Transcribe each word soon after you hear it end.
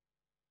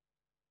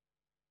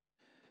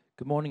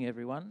Good morning,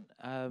 everyone.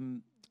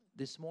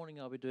 This morning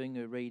I'll be doing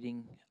a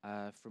reading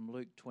from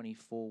Luke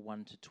 24,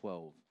 1 to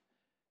 12.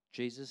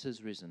 Jesus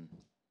has risen.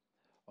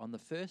 On the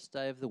first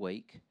day of the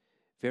week,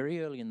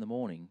 very early in the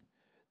morning,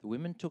 the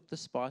women took the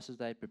spices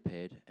they had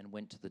prepared and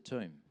went to the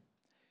tomb.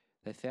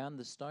 They found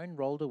the stone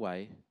rolled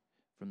away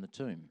from the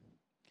tomb.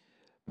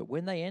 But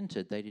when they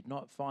entered, they did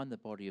not find the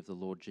body of the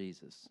Lord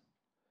Jesus.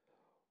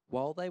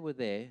 While they were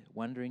there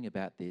wondering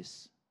about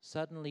this,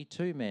 suddenly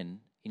two men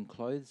in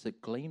clothes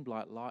that gleamed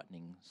like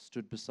lightning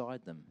stood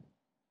beside them.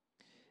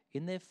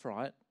 In their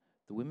fright,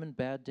 the women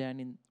bowed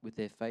down with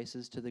their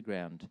faces to the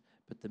ground,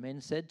 but the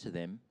men said to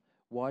them,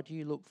 "Why do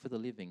you look for the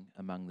living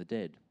among the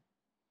dead?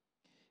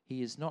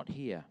 He is not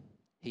here,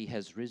 he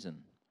has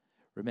risen.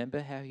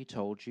 Remember how he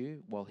told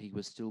you while he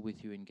was still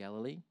with you in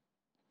Galilee?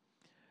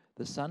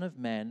 The Son of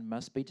Man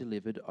must be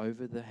delivered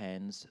over the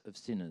hands of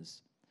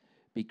sinners,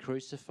 be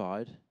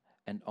crucified,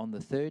 and on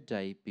the third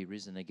day be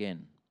risen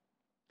again."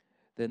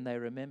 Then they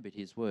remembered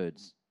his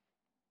words.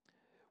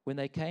 When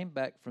they came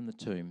back from the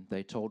tomb,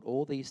 they told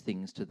all these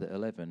things to the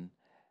 11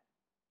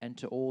 and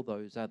to all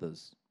those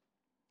others.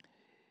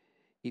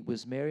 It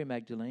was Mary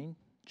Magdalene,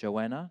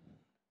 Joanna,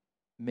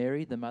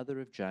 Mary the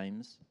mother of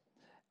James,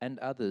 and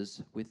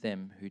others with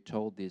them who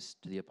told this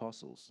to the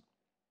apostles.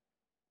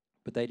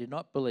 But they did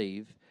not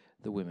believe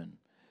the women,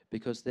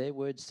 because their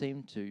words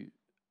seemed to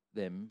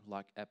them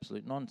like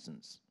absolute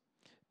nonsense.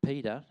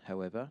 Peter,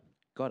 however,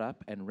 got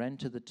up and ran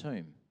to the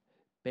tomb.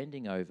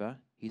 Bending over,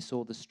 he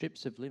saw the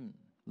strips of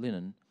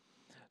linen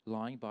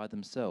lying by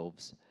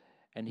themselves,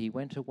 and he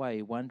went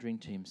away wondering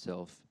to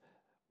himself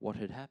what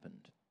had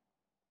happened.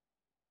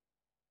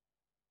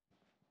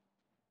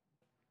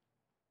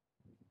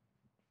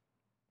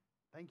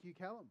 Thank you,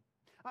 Callum.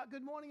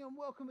 Good morning and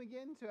welcome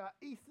again to our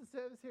Easter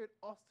service here at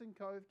Austin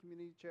Cove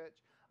Community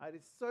Church. It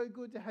is so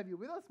good to have you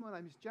with us. My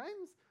name is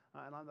James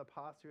and I'm the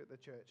pastor at the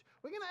church.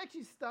 We're going to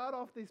actually start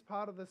off this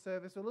part of the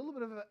service with a little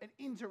bit of an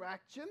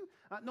interaction.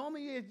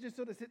 Normally you just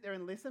sort of sit there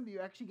and listen, but you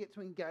actually get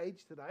to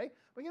engage today.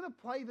 We're going to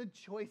play the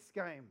choice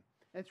game.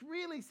 It's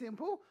really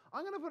simple.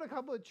 I'm going to put a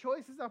couple of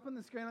choices up on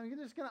the screen. I'm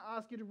just going to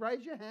ask you to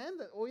raise your hand.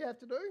 That's all you have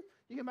to do.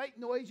 You can make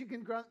noise, you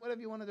can grunt, whatever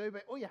you want to do,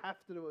 but all you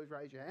have to do is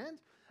raise your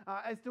hand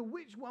as to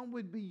which one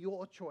would be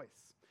your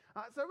choice.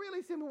 So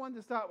really simple one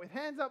to start with.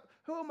 Hands up.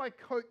 Who are my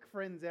Coke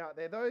friends out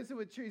there? Those who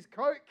would choose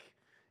Coke?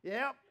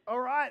 Yeah. All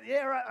right.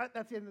 Yeah, right.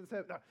 That's the end of the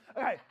service.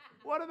 No. Okay.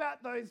 What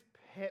about those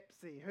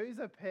Pepsi? Who's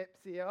a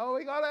Pepsi? Oh,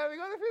 we got a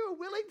few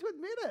willing to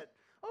admit it.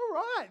 All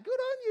right, good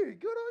on you,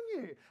 good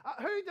on you.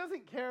 Who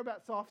doesn't care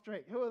about soft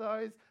drink? Who are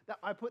those? That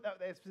I put that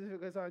there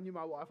specifically so I knew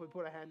my wife would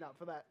put a hand up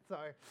for that. So,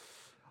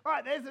 all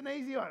right, there's an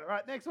easy one. All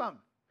right, next one.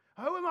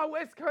 Who are my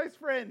West Coast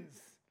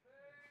friends?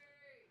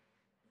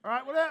 All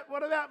right,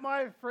 what about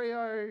my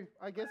Freo?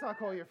 I guess I'll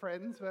call you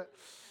friends, but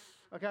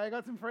okay, I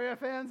got some Freo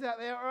fans out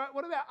there. All right,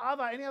 what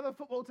about any other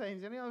football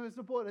teams? Any other who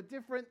support a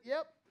different?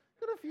 Yep,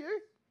 got a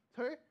few.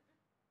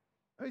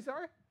 Who?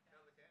 Sorry?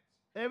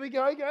 There we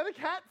go. Go the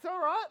Cats.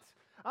 All right.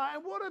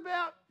 And what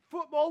about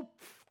football?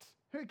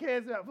 Who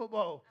cares about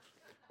football?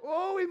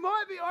 Oh, we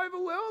might be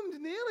overwhelmed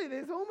nearly.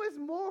 There's almost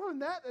more on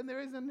that than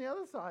there is on the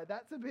other side.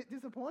 That's a bit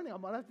disappointing. I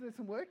might have to do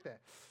some work there.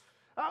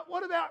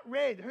 What about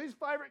red? Whose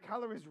favourite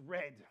colour is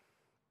red?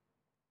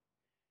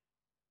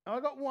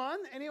 I got one.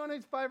 Anyone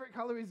whose favourite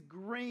colour is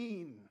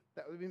green?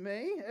 That would be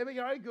me. There we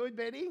go. Good,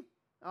 Betty.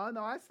 Oh,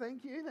 nice.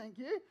 Thank you.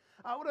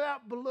 What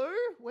about blue?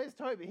 Where's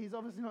Toby? He's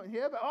obviously not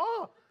here, but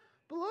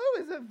blue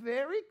is a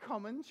very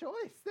common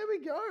choice. There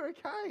we go.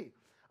 Okay.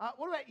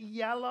 What about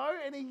yellow?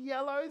 Any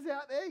yellows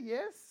out there?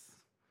 Yes.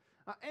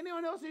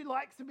 Anyone else who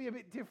likes to be a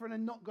bit different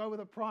and not go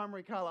with a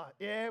primary colour?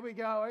 Yeah, we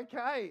go.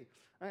 Okay.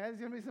 There's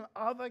going to be some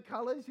other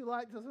colours you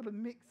like to sort of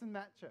mix and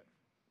match it.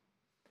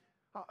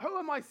 Who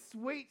are my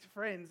sweet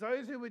friends?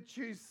 Those who would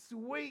choose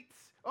sweets.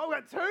 Oh, we've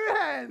got two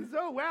hands.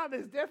 Oh, wow.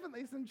 There's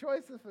definitely some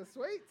choices for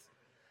sweets.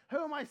 Who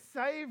are my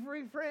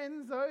savoury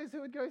friends? Those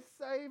who would go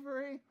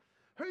savoury.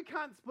 Who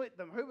can't split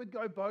them? Who would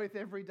go both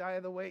every day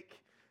of the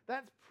week?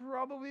 That's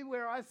probably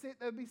where I sit.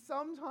 There'll be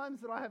some times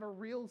that I have a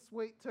real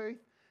sweet tooth.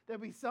 There'll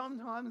be some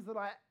times that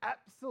I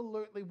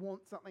absolutely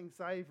want something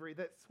savoury.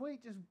 That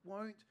sweet just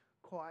won't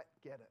quite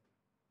get it.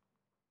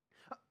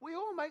 We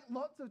all make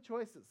lots of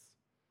choices.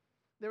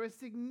 There are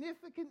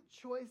significant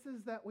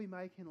choices that we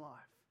make in life.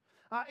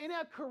 In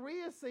our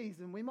career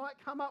season, we might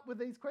come up with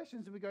these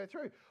questions as we go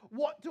through.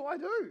 What do I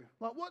do?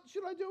 Like, what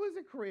should I do as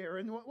a career?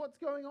 And what's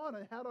going on?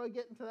 And how do I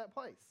get into that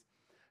place?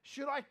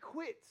 Should I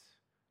quit?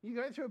 You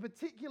go through a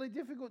particularly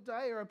difficult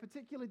day or a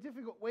particularly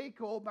difficult week,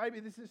 or maybe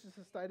this is just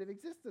a state of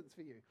existence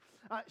for you.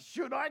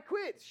 Should I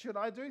quit? Should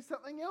I do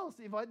something else?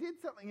 If I did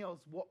something else,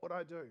 what would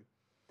I do?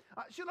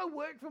 Should I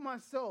work for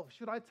myself?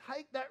 Should I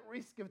take that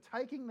risk of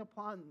taking the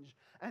plunge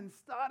and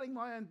starting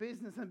my own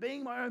business and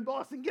being my own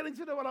boss and getting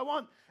to do what I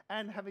want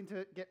and having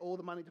to get all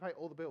the money to pay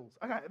all the bills?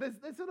 Okay,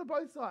 there's sort of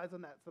both sides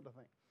on that sort of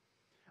thing.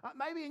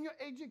 Maybe in your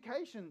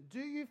education, do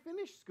you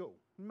finish school?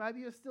 Maybe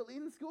you're still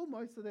in school.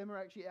 Most of them are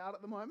actually out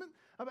at the moment.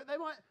 But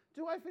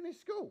do I finish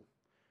school?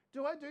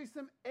 Do I do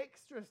some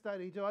extra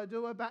study? Do I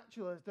do a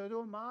bachelor's? Do I do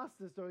a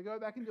master's? Do I go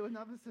back and do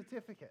another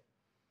certificate?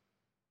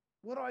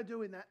 What do I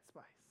do in that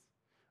space?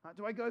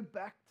 Do I go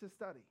back to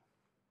study?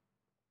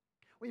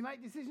 We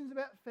make decisions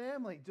about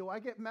family. Do I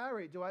get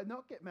married? Do I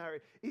not get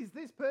married? Is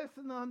this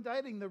person that I'm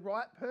dating the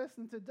right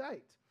person to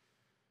date?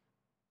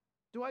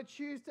 Do I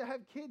choose to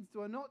have kids?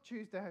 Do I not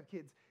choose to have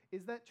kids?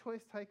 Is that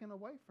choice taken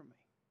away from me?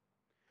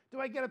 Do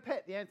I get a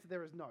pet? The answer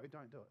there is no,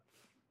 don't do it.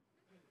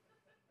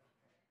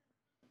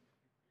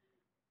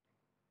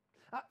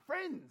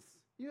 Friends,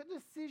 you have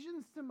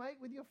decisions to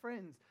make with your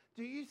friends.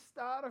 Do you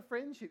start a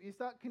friendship? You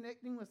start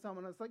connecting with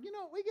someone. It's like, you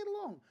know what, we get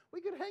along.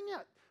 We could hang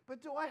out.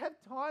 But do I have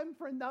time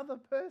for another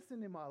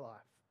person in my life?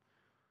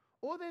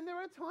 Or then there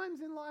are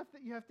times in life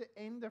that you have to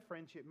end a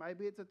friendship.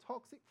 Maybe it's a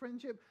toxic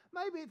friendship.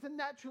 Maybe it's a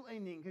natural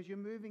ending because you're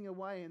moving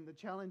away and the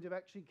challenge of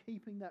actually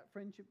keeping that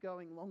friendship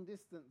going long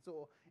distance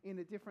or in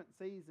a different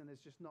season is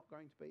just not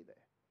going to be there.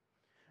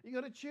 You've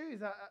got to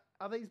choose.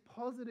 Are these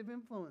positive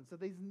influences? Are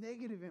these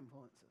negative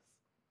influences?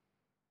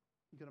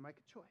 You've got to make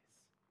a choice.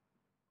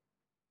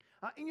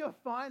 In your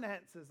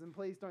finances, and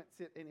please don't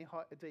sit any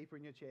deeper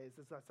in your chairs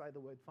as I say the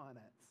word finance.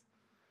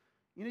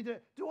 You need to,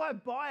 do I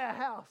buy a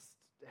house?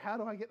 How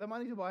do I get the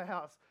money to buy a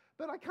house?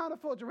 But I can't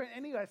afford to rent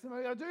anyway, so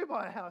maybe I do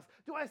buy a house.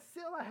 Do I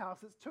sell a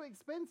house? It's too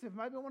expensive.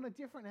 Maybe I want a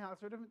different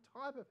house or a different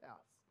type of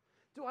house.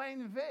 Do I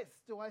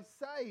invest? Do I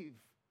save?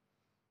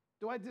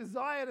 Do I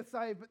desire to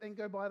save but then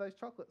go buy those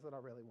chocolates that I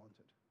really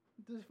wanted?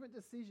 Different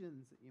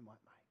decisions that you might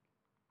make.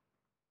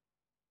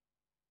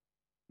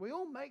 We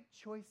all make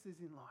choices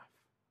in life.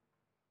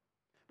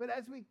 But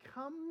as we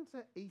come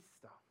to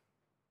Easter,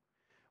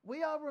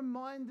 we are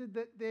reminded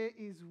that there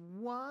is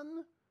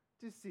one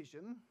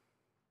decision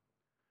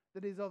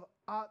that is of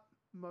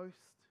utmost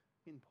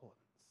importance.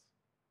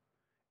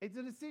 It's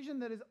a decision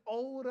that is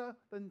older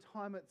than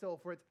time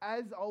itself, or it's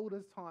as old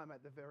as time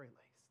at the very least.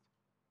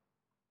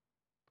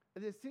 A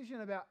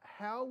decision about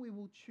how we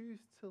will choose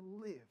to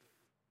live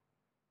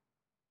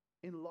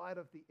in light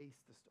of the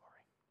Easter story.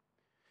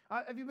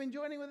 Have you been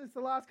joining with us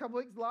the last couple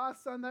of weeks?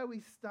 Last Sunday, we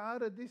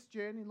started this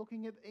journey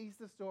looking at the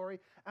Easter story,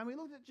 and we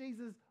looked at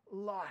Jesus'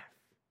 life.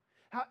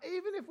 How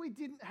even if we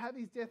didn't have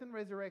his death and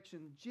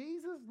resurrection,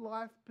 Jesus'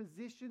 life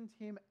positioned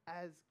him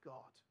as God.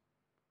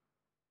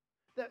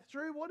 That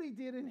through what he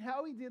did and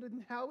how he did it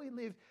and how he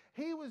lived,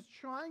 he was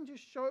trying to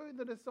show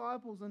the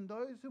disciples and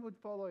those who would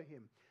follow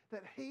him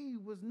that he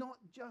was not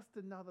just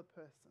another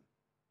person,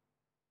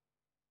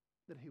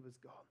 that he was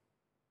God.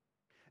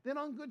 Then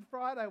on Good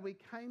Friday, we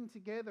came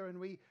together and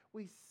we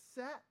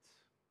sat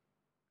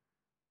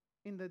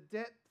in the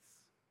depths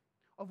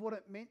of what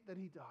it meant that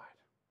he died.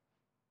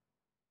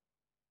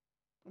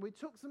 And we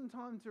took some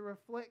time to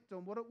reflect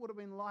on what it would have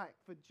been like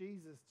for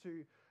Jesus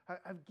to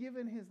have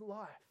given his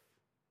life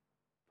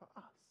for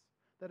us,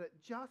 that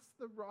at just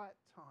the right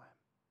time,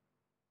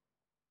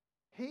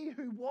 he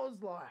who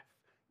was life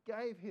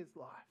gave his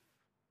life,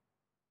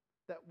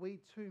 that we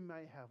too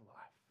may have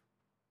life.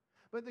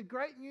 But the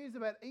great news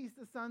about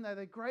Easter Sunday,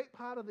 the great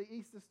part of the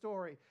Easter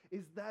story,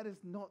 is that is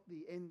not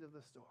the end of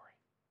the story.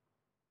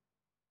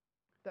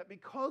 That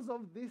because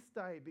of this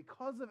day,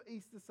 because of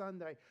Easter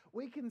Sunday,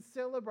 we can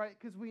celebrate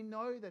because we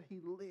know that he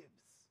lives.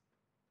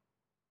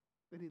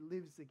 That he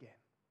lives again.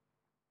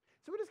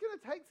 So we're just going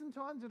to take some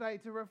time today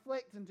to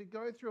reflect and to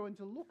go through and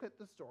to look at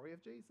the story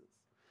of Jesus.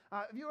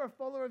 If you're a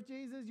follower of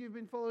Jesus, you've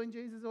been following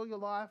Jesus all your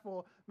life,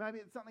 or maybe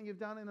it's something you've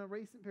done in a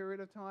recent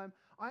period of time,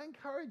 I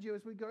encourage you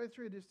as we go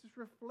through this, just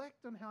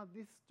reflect on how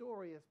this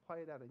story has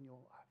played out in your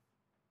life.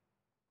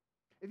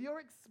 If you're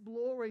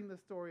exploring the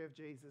story of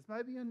Jesus,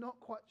 maybe you're not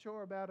quite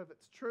sure about if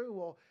it's true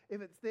or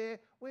if it's there,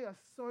 we are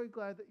so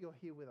glad that you're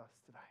here with us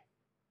today.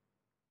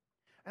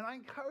 And I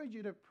encourage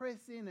you to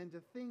press in and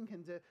to think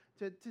and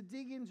to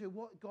dig into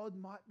what God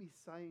might be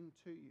saying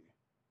to you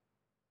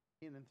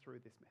in and through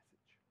this message.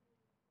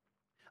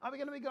 We're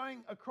going to be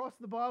going across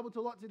the Bible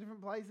to lots of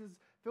different places.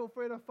 Feel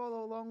free to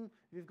follow along.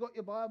 If you've got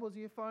your Bibles or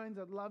your phones,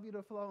 I'd love you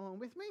to follow along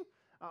with me.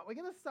 We're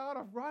going to start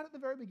off right at the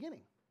very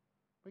beginning.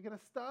 We're going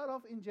to start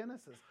off in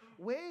Genesis.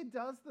 Where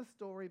does the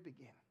story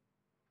begin?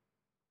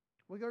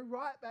 We go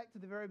right back to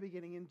the very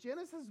beginning. In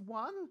Genesis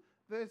 1,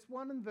 verse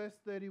 1 and verse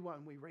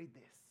 31, we read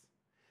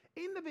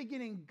this. In the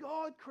beginning,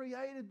 God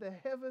created the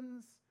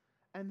heavens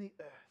and the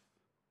earth.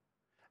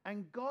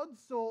 And God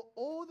saw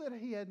all that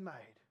he had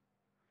made,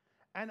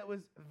 and it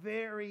was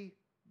very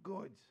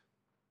good.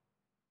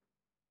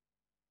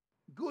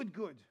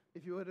 Good,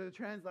 if you were to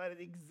translate it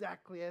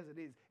exactly as it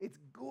is. It's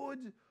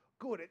good.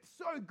 It's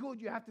so good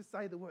you have to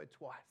say the word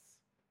twice.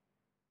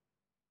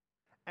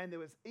 And there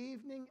was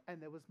evening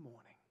and there was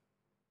morning,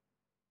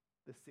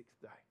 the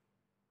sixth day.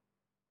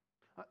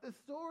 The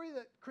story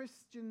that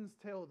Christians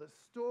tell, the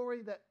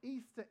story that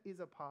Easter is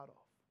a part of,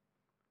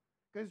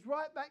 goes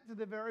right back to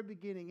the very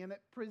beginning, and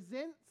it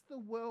presents the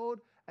world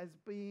as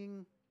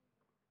being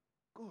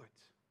good.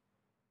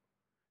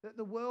 That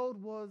the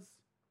world was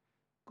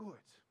good.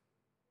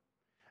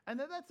 And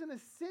that's an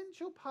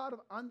essential part of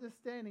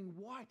understanding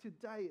why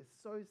today is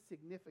so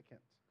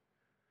significant.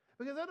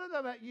 Because I don't know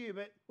about you,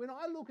 but when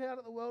I look out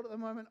at the world at the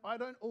moment, I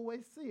don't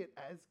always see it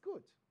as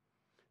good.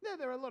 Now,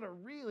 there are a lot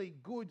of really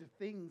good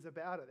things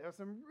about it. There are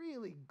some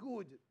really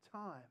good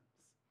times.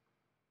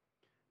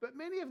 But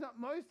many, if not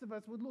most of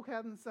us, would look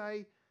out and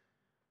say,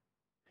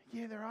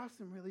 yeah, there are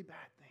some really bad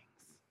things.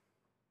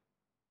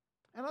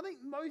 And I think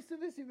most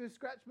of us, if we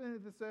scratch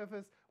beneath the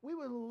surface, we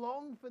would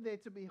long for there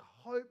to be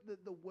hope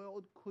that the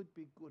world could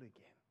be good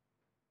again.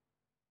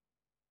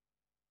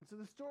 And so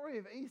the story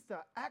of Easter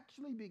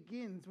actually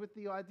begins with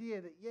the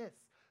idea that, yes,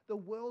 the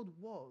world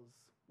was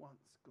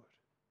once good.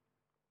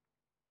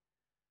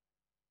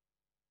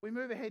 We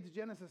move ahead to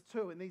Genesis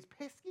 2, and these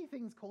pesky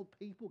things called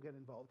people get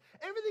involved.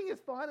 Everything is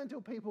fine until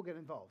people get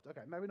involved.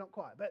 Okay, maybe not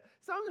quite, but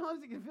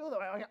sometimes it can feel that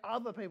way. Like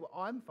other people,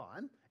 I'm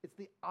fine. It's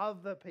the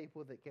other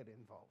people that get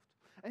involved.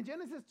 In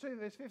Genesis 2,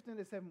 verse 15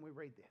 to 7, we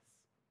read this.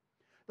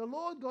 The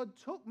Lord God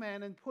took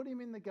man and put him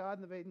in the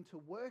Garden of Eden to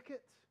work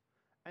it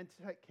and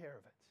to take care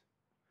of it.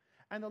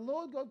 And the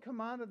Lord God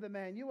commanded the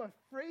man, you are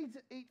free to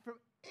eat from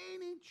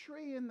any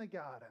tree in the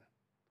garden,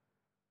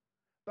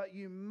 but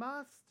you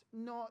must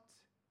not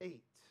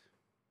eat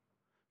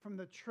from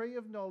the tree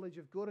of knowledge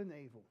of good and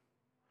evil.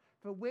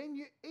 For when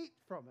you eat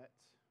from it,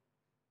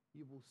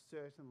 you will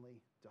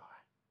certainly die.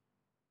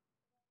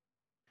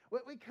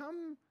 We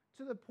come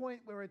to the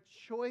point where a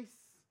choice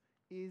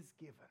is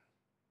given.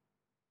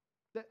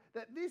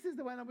 That this is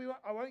the one,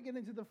 I won't get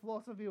into the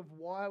philosophy of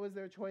why was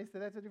there a choice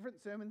there. That's a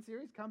different sermon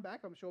series. Come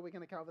back, I'm sure we're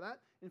going to cover that.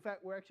 In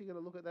fact, we're actually going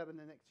to look at that in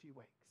the next few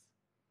weeks.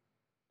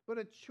 But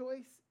a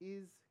choice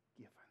is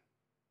given.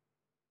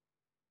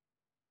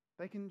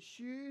 They can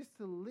choose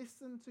to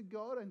listen to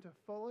God and to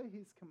follow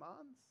his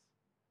commands,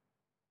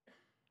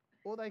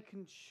 or they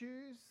can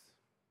choose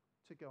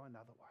to go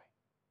another way.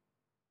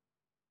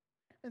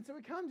 And so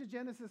we come to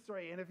Genesis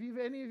 3, and if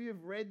any of you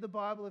have read the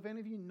Bible, if any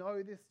of you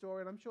know this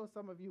story, and I'm sure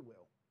some of you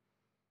will,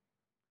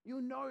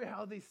 you'll know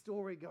how this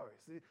story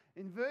goes.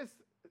 In verse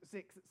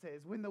 6 it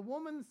says, when the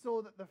woman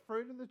saw that the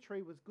fruit of the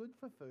tree was good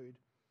for food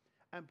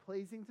and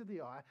pleasing to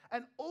the eye,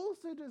 and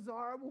also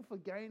desirable for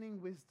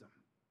gaining wisdom,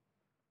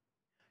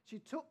 she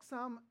took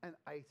some and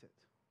ate it.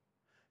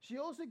 She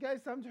also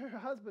gave some to her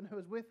husband who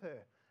was with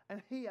her,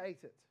 and he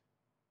ate it.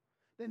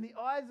 Then the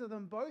eyes of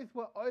them both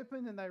were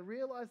opened, and they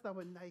realized they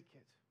were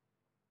naked.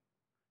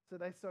 So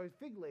they sewed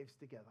fig leaves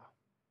together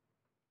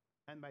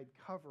and made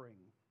covering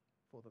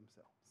for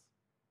themselves.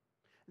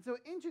 And so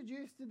we're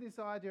introduced to this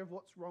idea of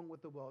what's wrong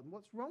with the world. And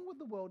what's wrong with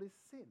the world is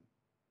sin.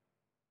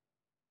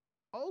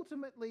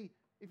 Ultimately,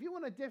 if you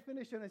want a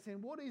definition of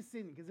sin, what is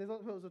sin? Because there's a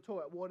lot of people that talk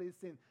about what is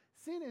sin.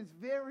 Sin is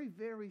very,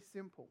 very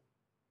simple.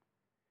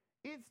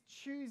 It's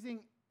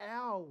choosing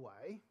our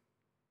way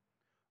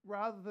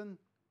rather than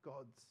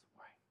God's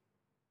way.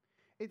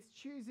 It's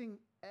choosing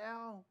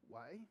our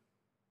way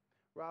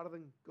rather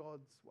than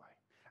God's way.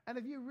 And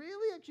if you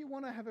really actually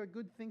want to have a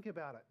good think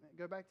about it,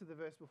 go back to the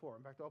verse before.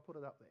 In fact, I'll put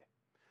it up there.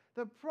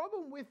 The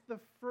problem with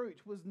the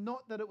fruit was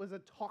not that it was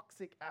a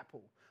toxic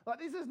apple. Like,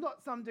 this is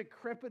not some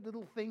decrepit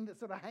little thing that's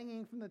sort of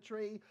hanging from the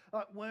tree,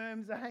 like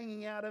worms are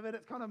hanging out of it.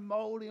 It's kind of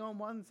moldy on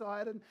one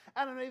side, and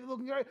Adam and Eve look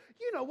and go,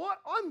 you know what,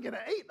 I'm going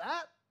to eat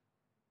that.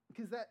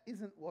 Because that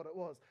isn't what it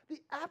was. The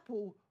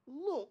apple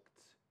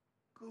looked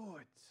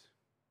good.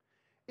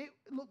 It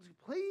looked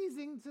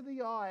pleasing to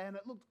the eye, and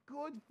it looked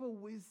good for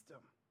wisdom.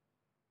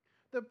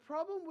 The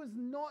problem was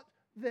not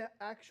the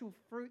actual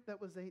fruit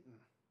that was eaten.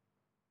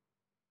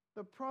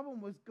 The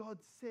problem was God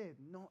said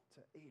not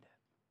to eat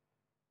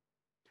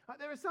it.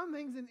 There are some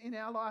things in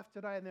our life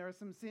today, and there are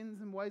some sins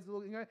and ways of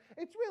looking.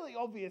 It's really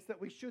obvious that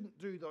we shouldn't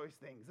do those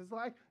things. It's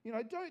like,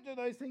 don't do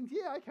those things.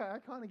 Yeah, okay, I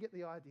kind of get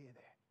the idea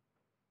there.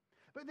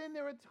 But then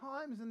there are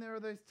times and there are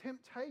those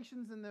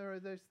temptations and there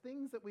are those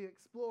things that we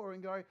explore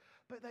and go,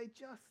 but they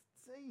just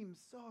seem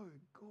so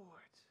good.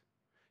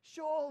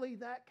 Surely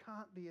that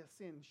can't be a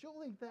sin.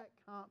 Surely that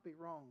can't be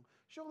wrong.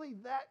 Surely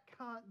that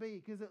can't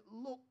be because it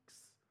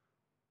looks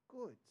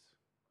good.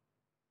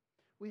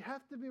 We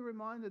have to be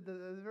reminded that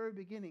at the very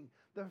beginning,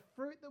 the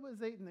fruit that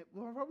was eaten, the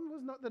problem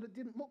was not that it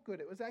didn't look good.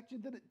 It was actually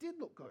that it did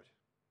look good.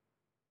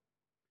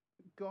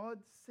 God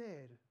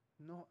said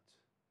not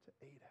to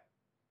eat it.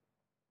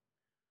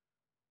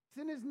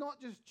 Sin is not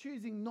just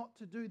choosing not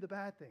to do the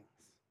bad things.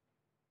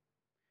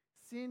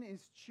 Sin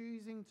is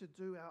choosing to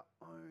do our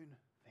own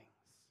things,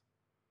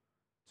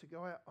 to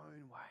go our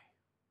own way,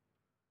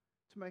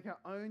 to make our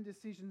own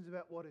decisions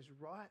about what is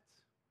right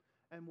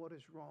and what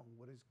is wrong,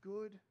 what is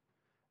good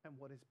and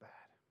what is bad.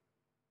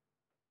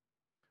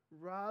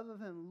 Rather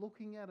than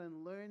looking at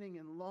and learning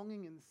and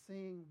longing and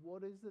seeing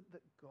what is it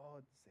that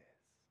God says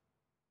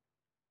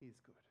is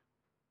good.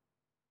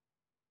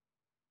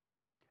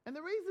 And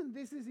the reason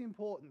this is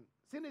important,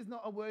 sin is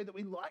not a word that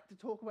we like to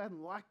talk about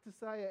and like to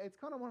say. It's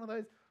kind of one of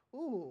those,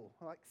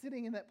 like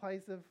sitting in that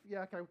place of,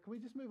 yeah, okay, can we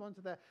just move on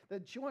to the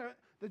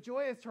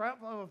joyous triumph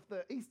of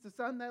the Easter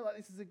Sunday? Like,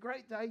 this is a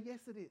great day.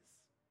 Yes, it is.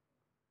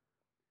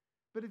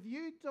 But if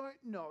you don't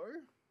know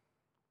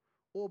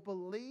or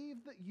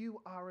believe that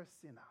you are a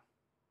sinner,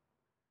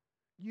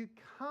 you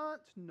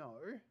can't know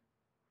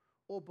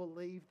or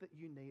believe that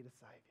you need a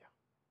Saviour.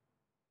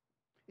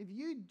 If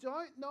you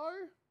don't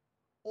know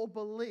or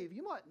believe,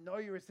 you might know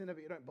you're a sinner,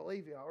 but you don't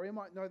believe you are, or you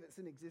might know that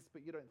sin exists,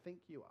 but you don't think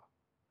you are.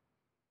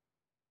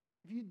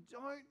 If you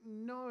don't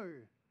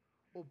know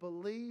or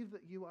believe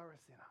that you are a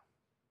sinner,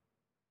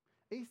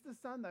 Easter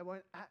Sunday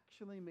won't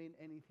actually mean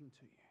anything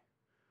to you.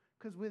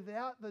 Because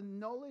without the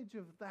knowledge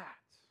of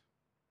that,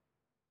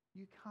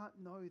 you can't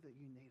know that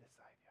you need a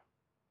Saviour.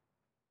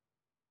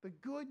 The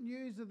good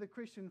news of the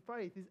Christian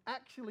faith is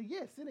actually,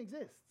 yes, sin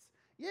exists.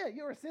 Yeah,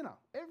 you're a sinner.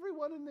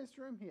 Everyone in this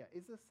room here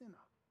is a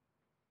sinner.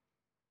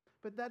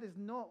 But that is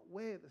not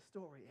where the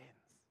story ends.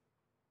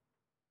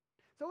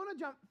 So I want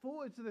to jump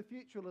forward to the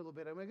future a little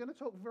bit, and we're going to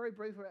talk very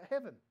briefly about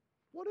heaven.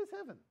 What is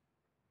heaven?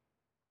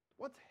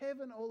 What's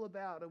heaven all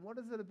about, and what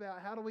is it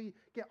about? How do we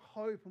get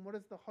hope, and what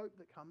is the hope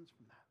that comes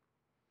from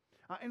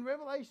that? In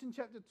Revelation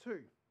chapter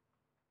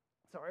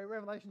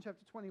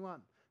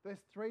 21,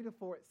 verse 3 to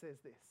 4, it says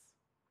this.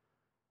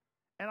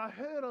 And I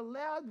heard a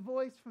loud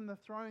voice from the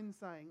throne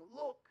saying,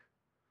 "Look,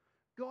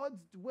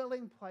 God's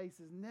dwelling place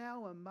is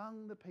now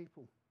among the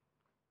people,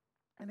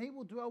 and he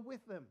will dwell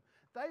with them.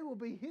 They will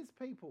be his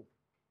people,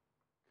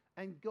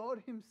 and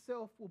God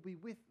himself will be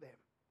with them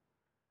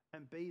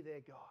and be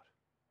their God.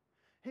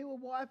 He will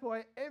wipe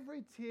away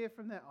every tear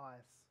from their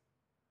eyes.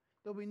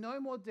 There will be no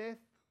more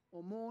death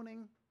or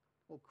mourning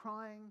or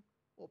crying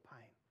or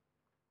pain,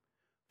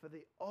 for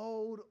the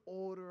old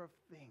order of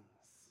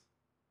things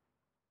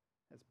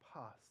has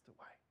passed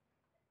away."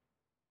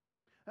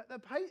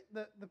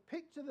 The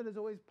picture that is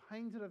always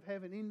painted of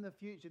heaven in the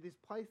future, this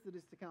place that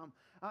is to come.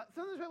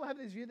 Sometimes people have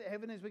this view that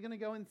heaven is we're going to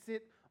go and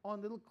sit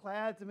on little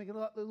clouds and we're going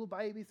to like little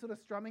babies sort of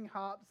strumming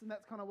harps, and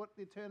that's kind of what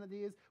the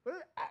eternity is. We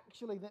don't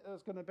actually think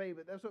that's going to be,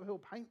 but that's what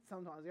people paint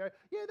sometimes. They go,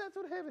 yeah, that's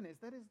what heaven is.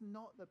 That is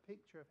not the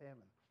picture of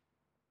heaven.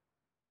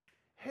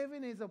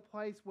 Heaven is a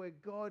place where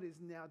God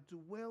is now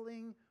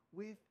dwelling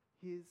with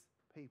his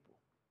people.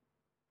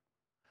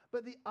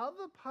 But the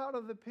other part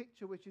of the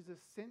picture, which is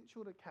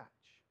essential to catch,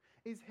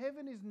 is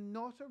heaven is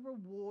not a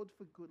reward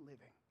for good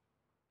living.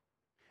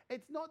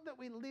 It's not that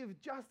we live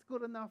just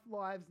good enough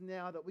lives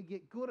now, that we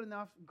get good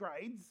enough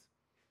grades.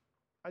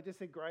 I just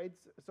said grades.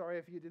 Sorry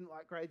if you didn't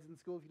like grades in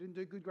school. If you didn't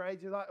do good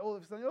grades, you're like all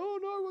of a sudden, oh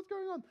no, what's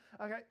going on?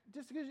 Okay,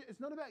 just because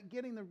it's not about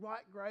getting the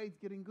right grades,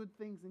 getting good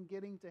things, and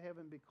getting to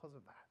heaven because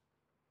of that.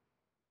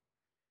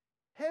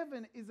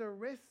 Heaven is a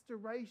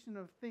restoration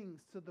of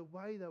things to the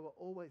way they were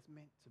always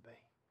meant to be.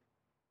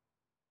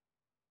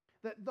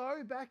 That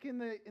though back in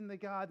the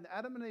garden,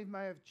 Adam and Eve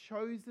may have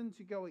chosen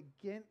to go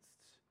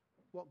against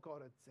what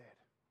God had said,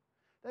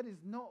 that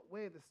is not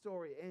where the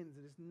story ends.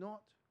 It is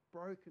not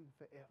broken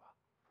forever.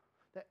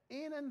 That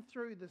in and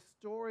through the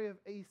story of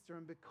Easter,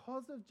 and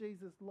because of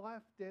Jesus'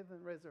 life, death,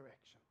 and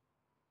resurrection,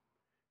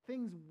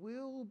 things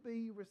will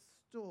be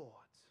restored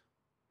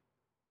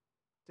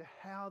to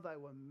how they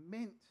were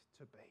meant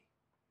to be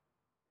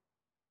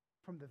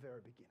from the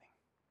very beginning.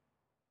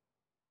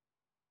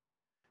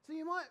 So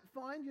you might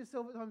find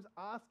yourself at times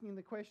asking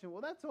the question,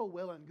 well, that's all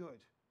well and good,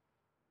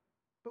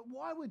 but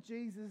why would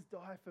Jesus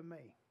die for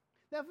me?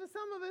 Now, for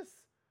some of us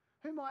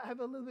who might have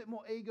a little bit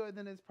more ego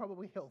than is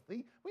probably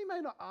healthy, we may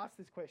not ask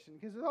this question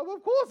because, oh, well,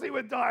 of course he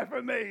would die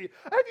for me.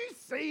 Have you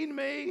seen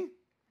me?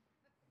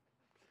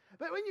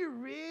 But when you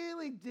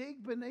really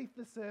dig beneath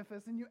the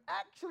surface and you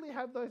actually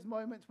have those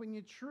moments when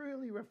you're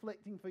truly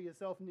reflecting for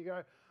yourself and you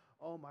go,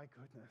 oh my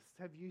goodness,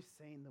 have you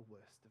seen the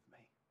worst of me?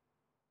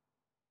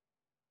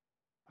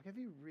 Like, have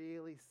you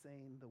really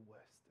seen the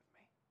worst of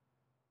me?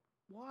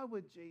 Why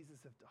would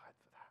Jesus have died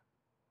for that?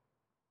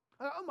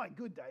 On my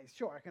good days,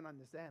 sure, I can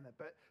understand that.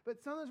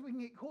 But sometimes we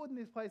can get caught in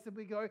this place that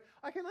we go,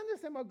 I can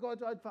understand why God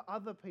died for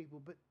other people,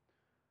 but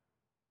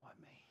why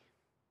me?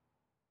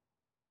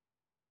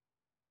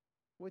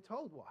 We're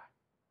told why.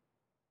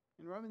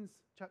 In Romans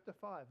chapter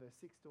 5, verse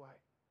 6 to 8.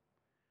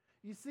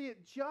 You see,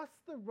 at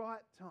just the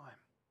right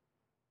time,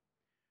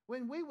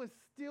 when we were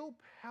still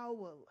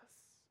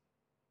powerless,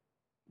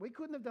 we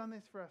couldn't have done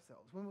this for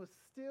ourselves. When we were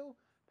still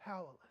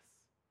powerless,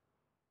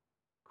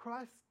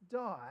 Christ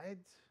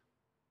died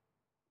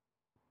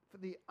for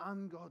the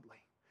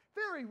ungodly.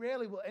 Very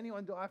rarely will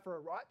anyone die for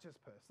a righteous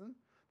person,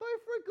 though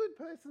for a good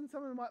person,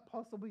 someone might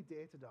possibly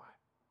dare to die.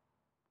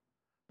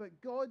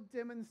 But God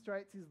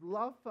demonstrates his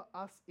love for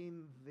us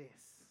in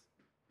this.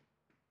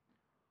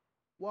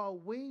 While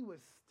we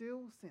were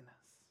still sinners,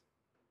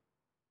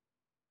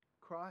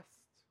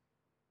 Christ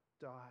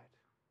died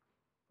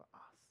for us.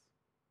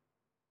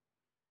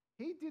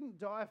 He didn't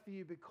die for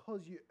you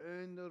because you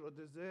earned it or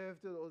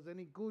deserved it or there's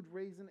any good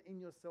reason in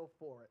yourself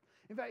for it.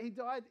 In fact, he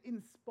died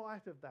in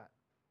spite of that.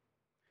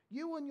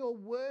 You on your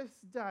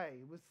worst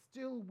day was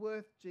still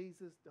worth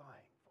Jesus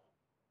dying for.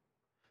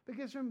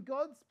 Because from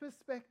God's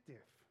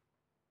perspective,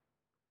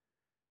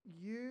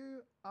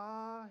 you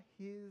are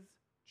his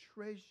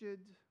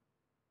treasured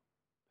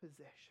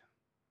possession.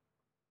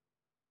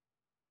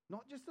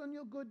 Not just on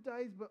your good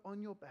days, but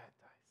on your bad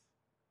days.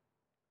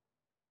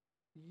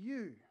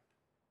 You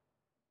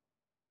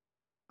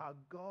are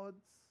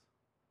God's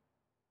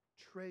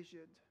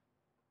treasured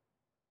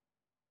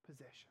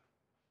possession.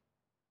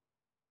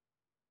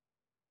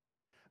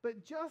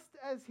 But just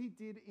as he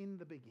did in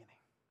the beginning,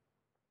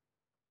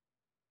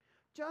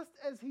 just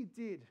as he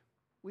did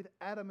with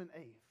Adam and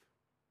Eve,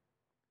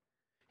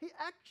 he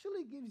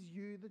actually gives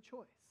you the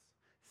choice.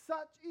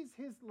 Such is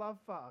his love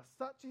for us.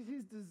 Such is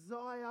his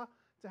desire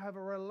to have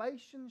a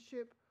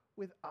relationship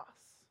with us.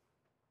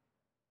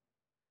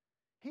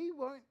 He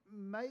won't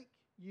make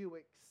you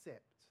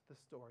accept the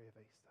story of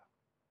Easter.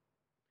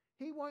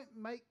 He won't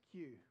make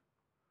you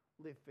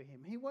live for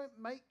him. He won't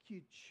make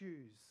you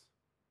choose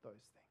those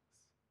things.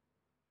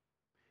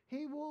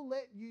 He will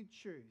let you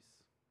choose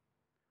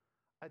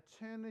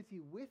eternity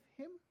with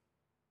him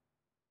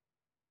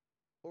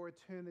or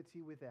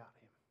eternity without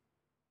him.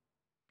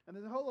 And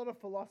there's a whole lot of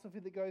philosophy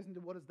that goes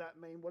into what does that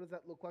mean? What does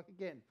that look like?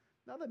 Again,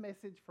 another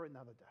message for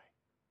another day.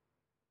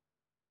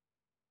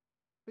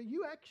 But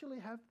you actually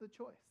have the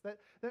choice. That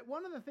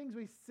one of the things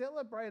we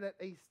celebrate at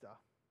Easter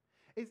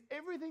is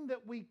everything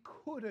that we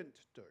couldn't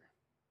do.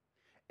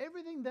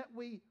 Everything that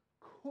we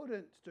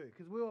couldn't do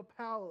because we were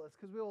powerless,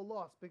 because we were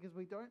lost, because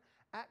we don't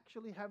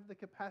actually have the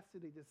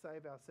capacity to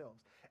save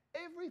ourselves.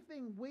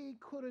 Everything we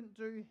couldn't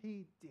do,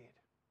 he did.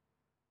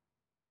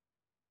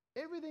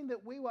 Everything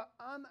that we were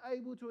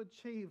unable to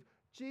achieve,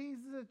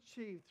 Jesus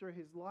achieved through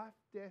his life,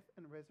 death,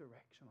 and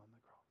resurrection on the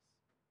cross.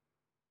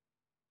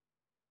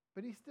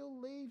 But he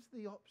still leaves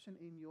the option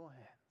in your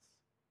hands.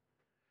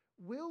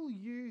 Will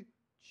you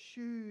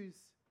choose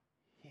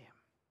him?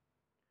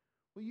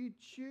 Will you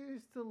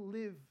choose to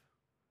live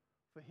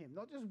for him?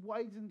 Not just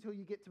wait until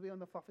you get to be on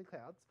the fluffy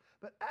clouds,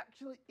 but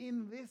actually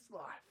in this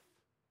life.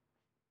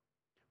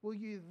 Will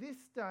you this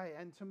day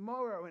and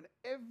tomorrow and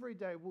every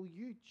day, will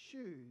you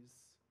choose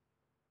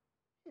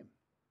him?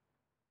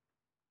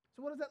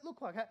 So what does that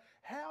look like?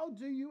 How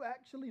do you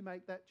actually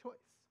make that choice?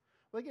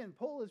 Well, again,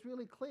 Paul is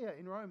really clear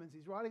in Romans.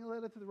 He's writing a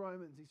letter to the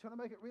Romans. He's trying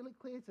to make it really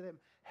clear to them.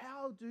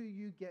 How do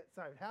you get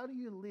saved? How do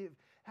you live?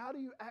 How do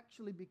you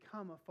actually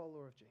become a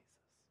follower of Jesus?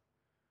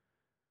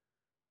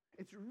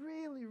 It's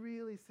really,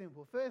 really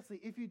simple. Firstly,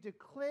 if you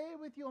declare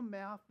with your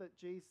mouth that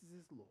Jesus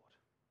is Lord,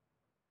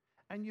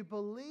 and you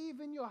believe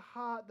in your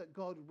heart that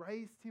God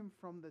raised him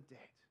from the dead,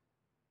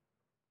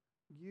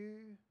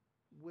 you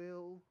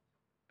will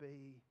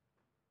be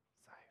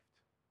saved.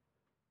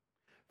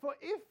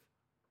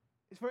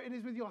 For it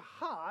is with your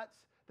heart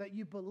that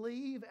you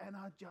believe and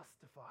are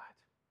justified,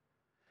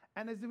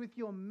 and it is with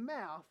your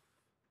mouth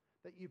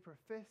that you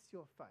profess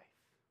your faith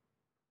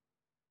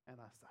and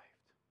are saved.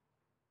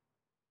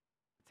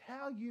 It's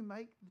how you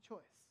make the choice.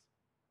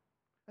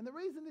 And the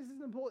reason this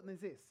is important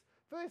is this.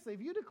 Firstly,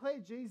 if you declare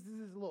Jesus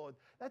is Lord,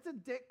 that's a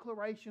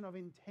declaration of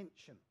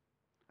intention.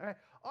 All right?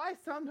 I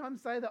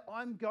sometimes say that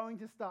I'm going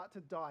to start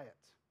to diet.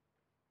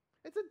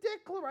 It's a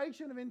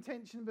declaration of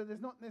intention, but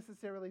there's not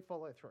necessarily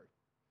follow through.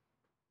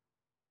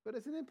 But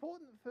it's an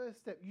important first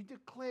step. You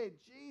declare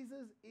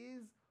Jesus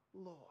is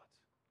Lord.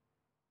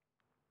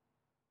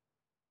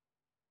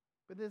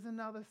 But there's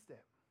another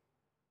step.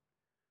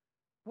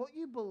 What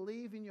you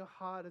believe in your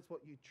heart is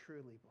what you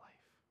truly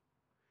believe.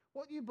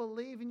 What you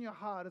believe in your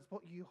heart is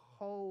what you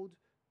hold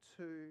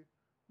to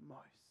most.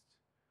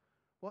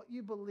 What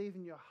you believe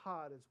in your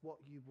heart is what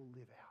you will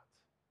live out.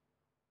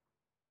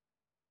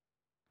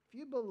 If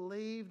you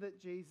believe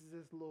that Jesus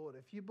is Lord,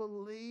 if you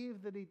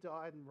believe that he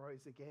died and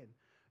rose again,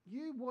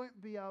 you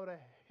won't be able to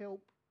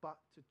help but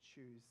to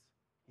choose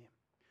him.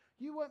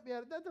 You won't be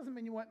able to, that doesn't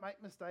mean you won't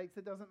make mistakes.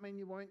 That doesn't mean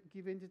you won't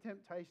give in to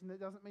temptation. That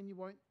doesn't mean you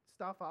won't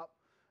stuff up.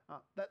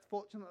 That's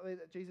fortunately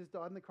that Jesus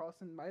died on the cross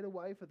and made a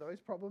way for those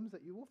problems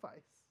that you will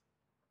face.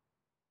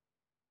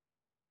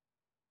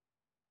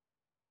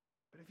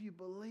 But if you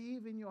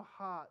believe in your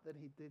heart that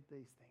he did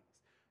these things,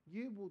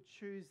 you will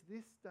choose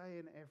this day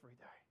and every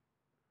day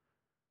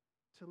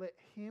to let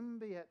him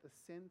be at the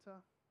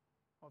center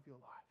of your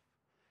life.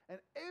 And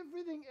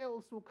everything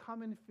else will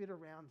come and fit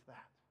around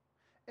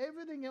that.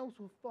 Everything else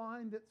will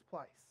find its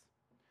place.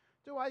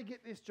 Do I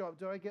get this job?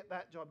 Do I get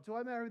that job? Do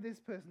I marry this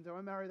person? Do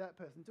I marry that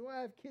person? Do I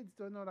have kids?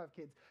 Do I not have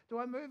kids? Do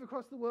I move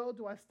across the world?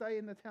 Do I stay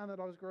in the town that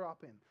I grew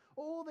up in?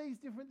 All these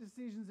different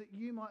decisions that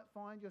you might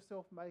find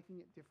yourself making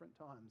at different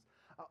times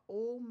are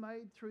all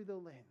made through the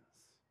lens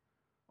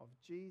of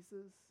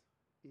Jesus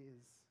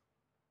is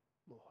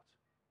Lord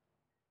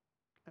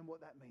and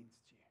what that means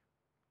to you.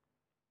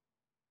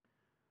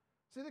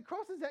 So the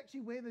cross is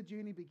actually where the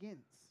journey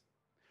begins.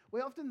 We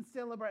often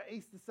celebrate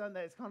Easter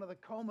Sunday as kind of the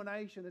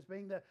culmination, as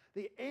being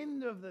the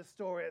end of the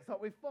story. It's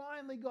like we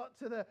finally got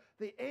to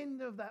the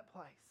end of that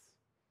place.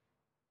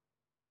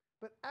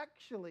 But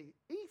actually,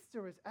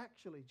 Easter is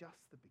actually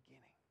just the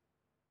beginning.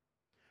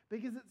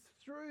 Because it's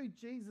through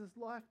Jesus'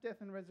 life, death,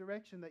 and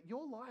resurrection that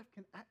your life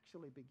can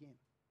actually begin.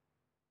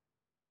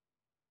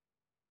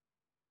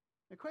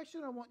 The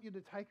question I want you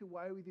to take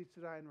away with you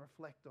today and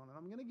reflect on, and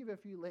I'm going to give you a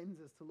few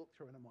lenses to look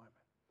through in a moment,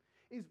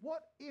 is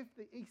what if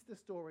the Easter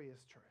story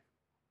is true?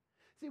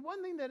 See,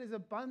 one thing that is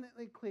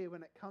abundantly clear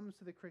when it comes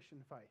to the Christian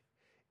faith,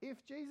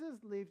 if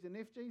Jesus lived and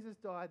if Jesus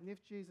died and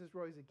if Jesus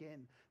rose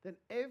again, then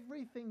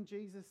everything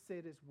Jesus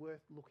said is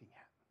worth looking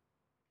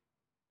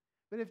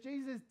at. But if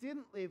Jesus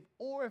didn't live,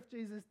 or if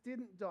Jesus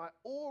didn't die,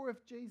 or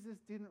if Jesus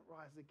didn't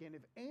rise again,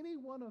 if any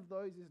one of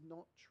those is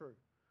not true,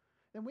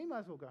 then we might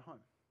as well go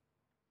home.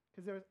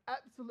 Because there is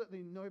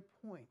absolutely no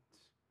point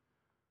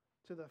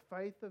to the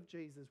faith of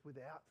Jesus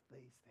without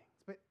these things.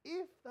 But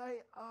if they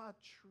are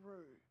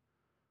true,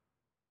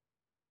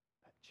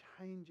 that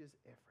changes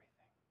everything.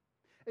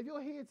 If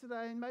you're here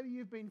today and maybe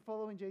you've been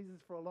following Jesus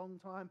for a long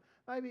time,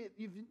 maybe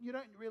you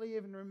don't really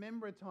even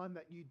remember a time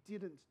that you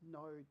didn't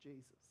know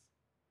Jesus.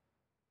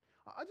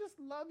 I just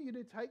love you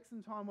to take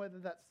some time, whether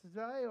that's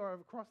today or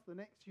across the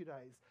next few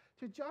days,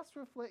 to just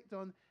reflect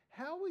on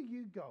how are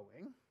you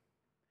going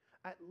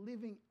at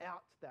living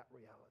out that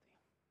reality.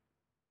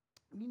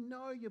 You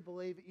know you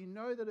believe it. You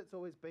know that it's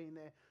always been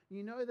there.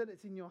 You know that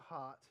it's in your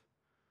heart.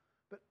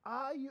 But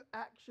are you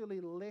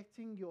actually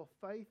letting your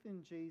faith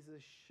in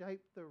Jesus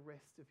shape the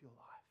rest of your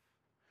life?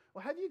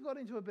 Or have you got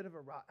into a bit of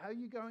a rut? Are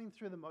you going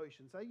through the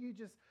motions? Are you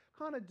just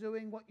kind of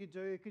doing what you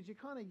do because you're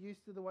kind of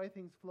used to the way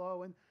things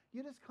flow and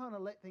you just kind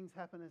of let things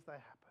happen as they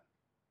happen?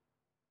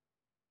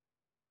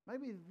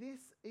 Maybe this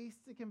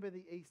Easter can be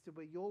the Easter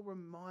where you're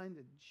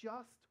reminded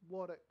just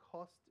what it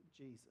cost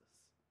Jesus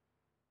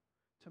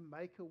to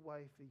make a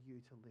way for you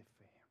to live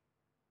for him.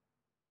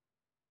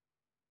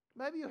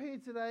 Maybe you're here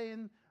today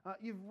and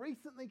you've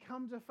recently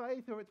come to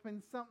faith, or it's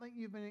been something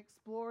you've been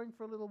exploring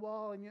for a little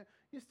while and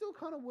you're still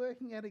kind of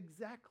working out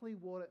exactly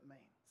what it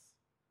means.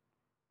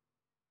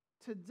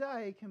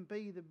 Today can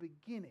be the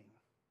beginning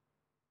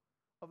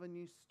of a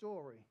new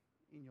story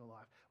in your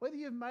life. Whether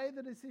you've made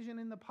the decision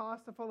in the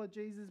past to follow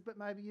Jesus, but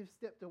maybe you've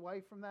stepped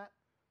away from that,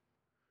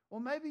 or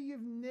maybe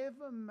you've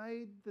never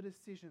made the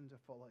decision to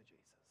follow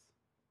Jesus.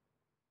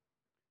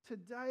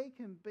 Today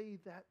can be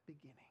that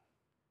beginning.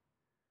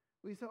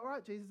 We say, all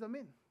right, Jesus, I'm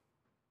in.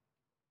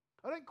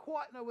 I don't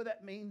quite know what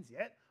that means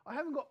yet. I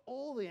haven't got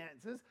all the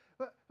answers,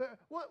 but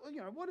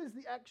what is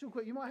the actual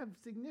question? You might have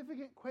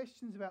significant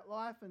questions about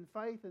life and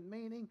faith and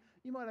meaning.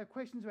 You might have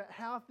questions about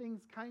how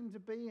things came to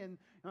be and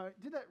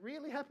did that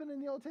really happen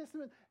in the Old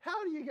Testament?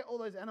 How do you get all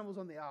those animals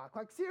on the ark?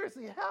 Like,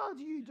 seriously, how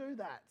do you do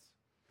that?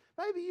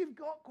 Maybe you've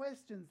got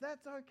questions.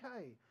 That's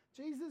okay.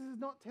 Jesus is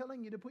not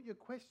telling you to put your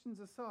questions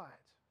aside.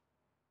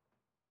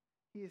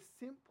 He is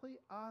simply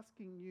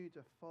asking you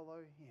to follow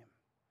him.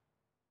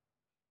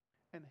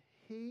 And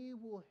he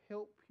will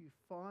help you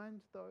find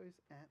those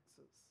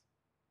answers.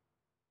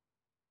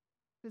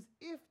 Because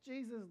if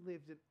Jesus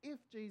lived and if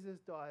Jesus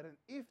died and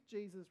if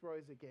Jesus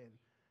rose again,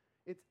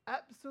 it's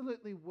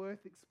absolutely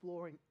worth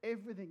exploring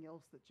everything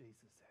else that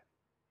Jesus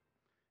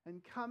said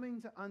and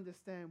coming to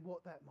understand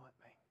what that might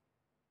mean.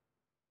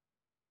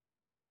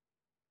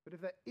 But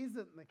if that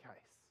isn't the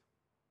case,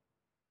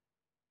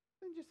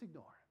 then just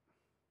ignore it.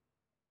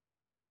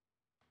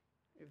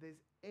 If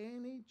there's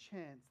any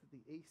chance that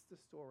the Easter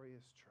story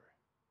is true,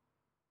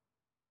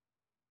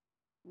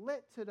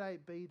 let today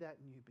be that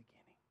new beginning.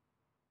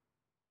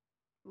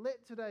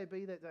 Let today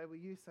be that day where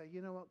you say,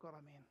 you know what, God,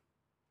 I'm in.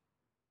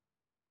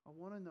 I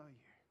want to know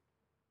you.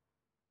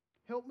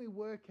 Help me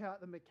work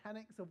out the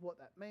mechanics of what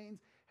that means.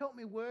 Help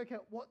me work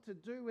out what to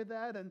do with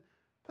that. And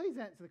please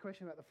answer the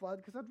question about the flood,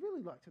 because I'd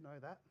really like to know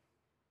that.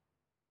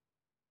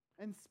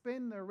 And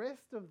spend the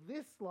rest of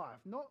this life,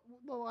 not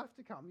the life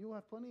to come. You'll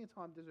have plenty of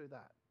time to do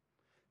that.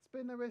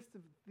 Spend the rest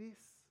of this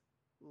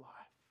life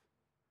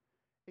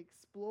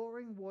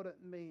exploring what it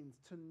means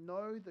to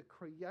know the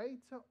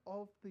creator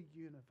of the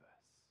universe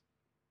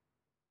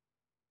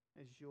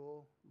as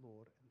your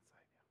Lord and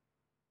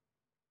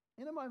Saviour.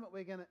 In a moment,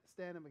 we're going to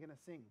stand and we're going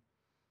to sing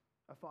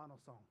a final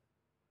song.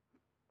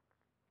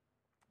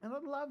 And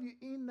I'd love you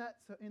in that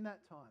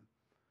time.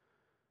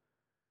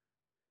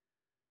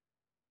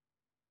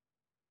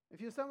 If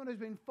you're someone who's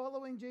been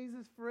following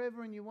Jesus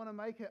forever and you want to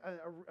make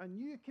a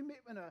new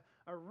commitment,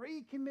 a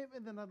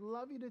recommitment, then I'd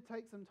love you to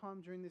take some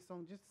time during this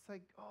song just to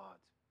say, God,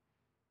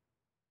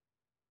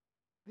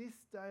 this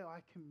day I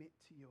commit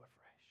to you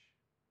afresh.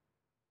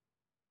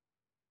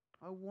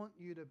 I want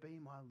you to be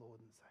my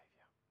Lord and Saviour.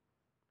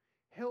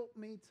 Help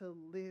me to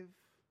live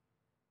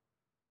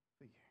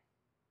for you.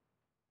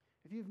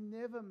 If you've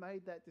never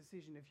made that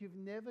decision, if you've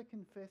never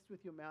confessed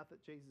with your mouth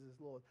that Jesus is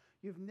Lord,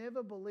 you've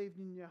never believed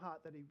in your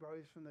heart that he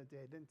rose from the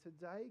dead, then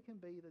today can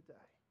be the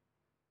day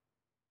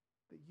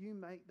that you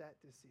make that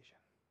decision.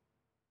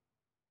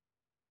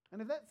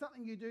 And if that's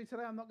something you do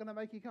today, I'm not going to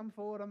make you come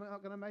forward. I'm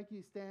not going to make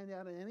you stand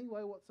out in any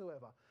way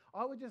whatsoever.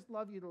 I would just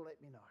love you to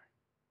let me know.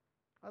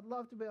 I'd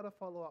love to be able to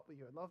follow up with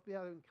you. I'd love to be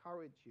able to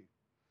encourage you.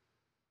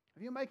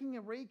 If you're making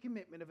a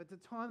recommitment, if it's a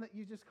time that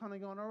you've just kind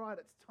of gone, all right,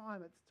 it's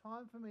time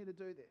for me to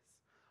do this,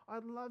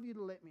 I'd love you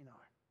to let me know.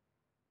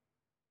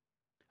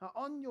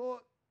 On your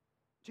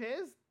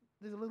chairs,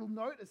 there's a little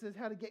note that says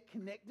how to get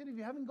connected. If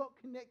you haven't got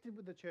connected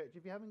with the church,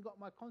 if you haven't got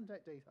my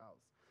contact details,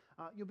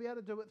 you'll be able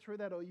to do it through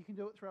that, or you can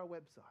do it through our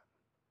website.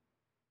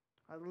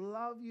 I'd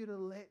love you to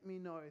let me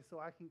know so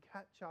I can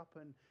catch up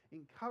and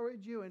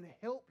encourage you and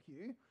help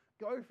you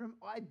go from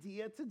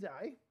idea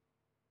today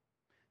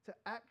to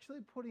actually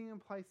putting in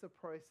place a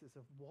process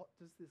of what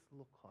does this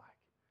look like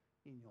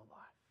in your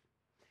life.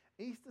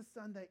 Easter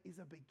Sunday is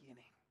a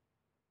beginning.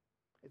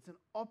 It's an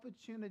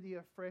opportunity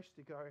afresh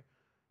to go,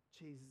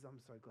 Jesus, I'm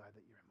so glad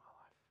that you're in my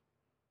life.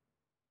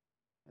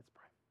 Let's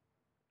pray.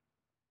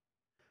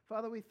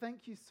 Father, we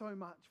thank you so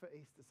much for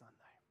Easter Sunday.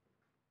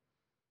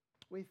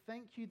 We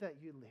thank you that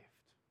you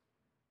lived,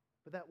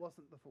 but that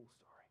wasn't the full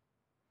story.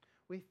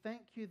 We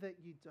thank you that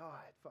you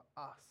died for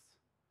us,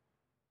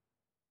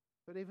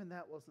 but even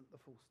that wasn't the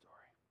full story.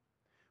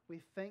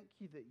 We thank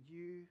you that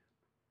you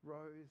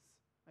rose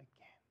again.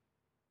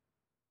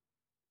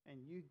 And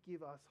you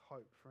give us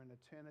hope for an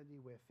eternity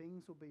where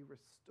things will be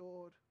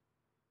restored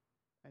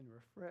and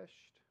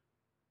refreshed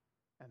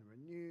and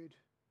renewed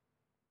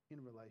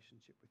in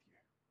relationship with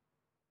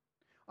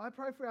you. I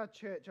pray for our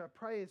church. I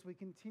pray as we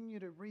continue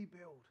to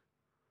rebuild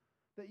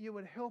that you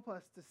would help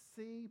us to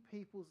see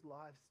people's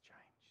lives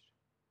changed.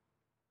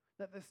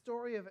 That the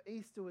story of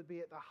Easter would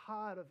be at the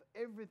heart of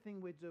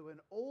everything we do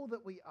and all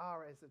that we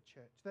are as a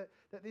church.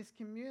 That this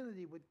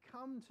community would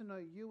come to know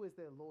you as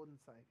their Lord and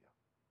Saviour.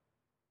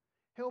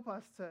 Help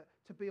us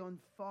to be on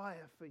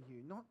fire for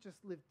you, not just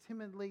live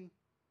timidly,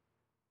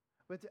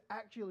 but to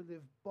actually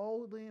live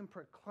boldly and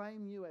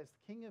proclaim you as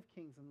King of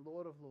Kings and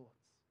Lord of Lords.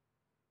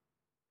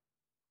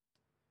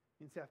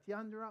 In South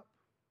Yunderup,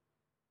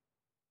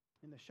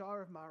 in the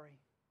Shire of Murray,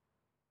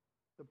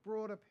 the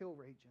broader Peel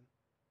region,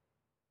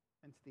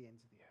 and to the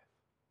ends of the earth.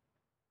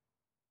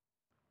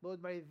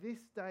 Lord, may this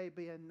day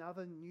be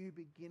another new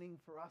beginning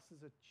for us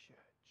as a church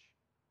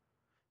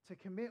to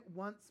commit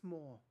once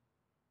more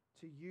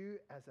to you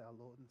as our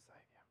Lord and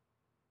Saviour.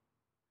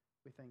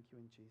 We thank you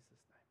in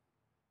Jesus'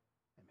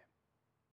 name. Amen.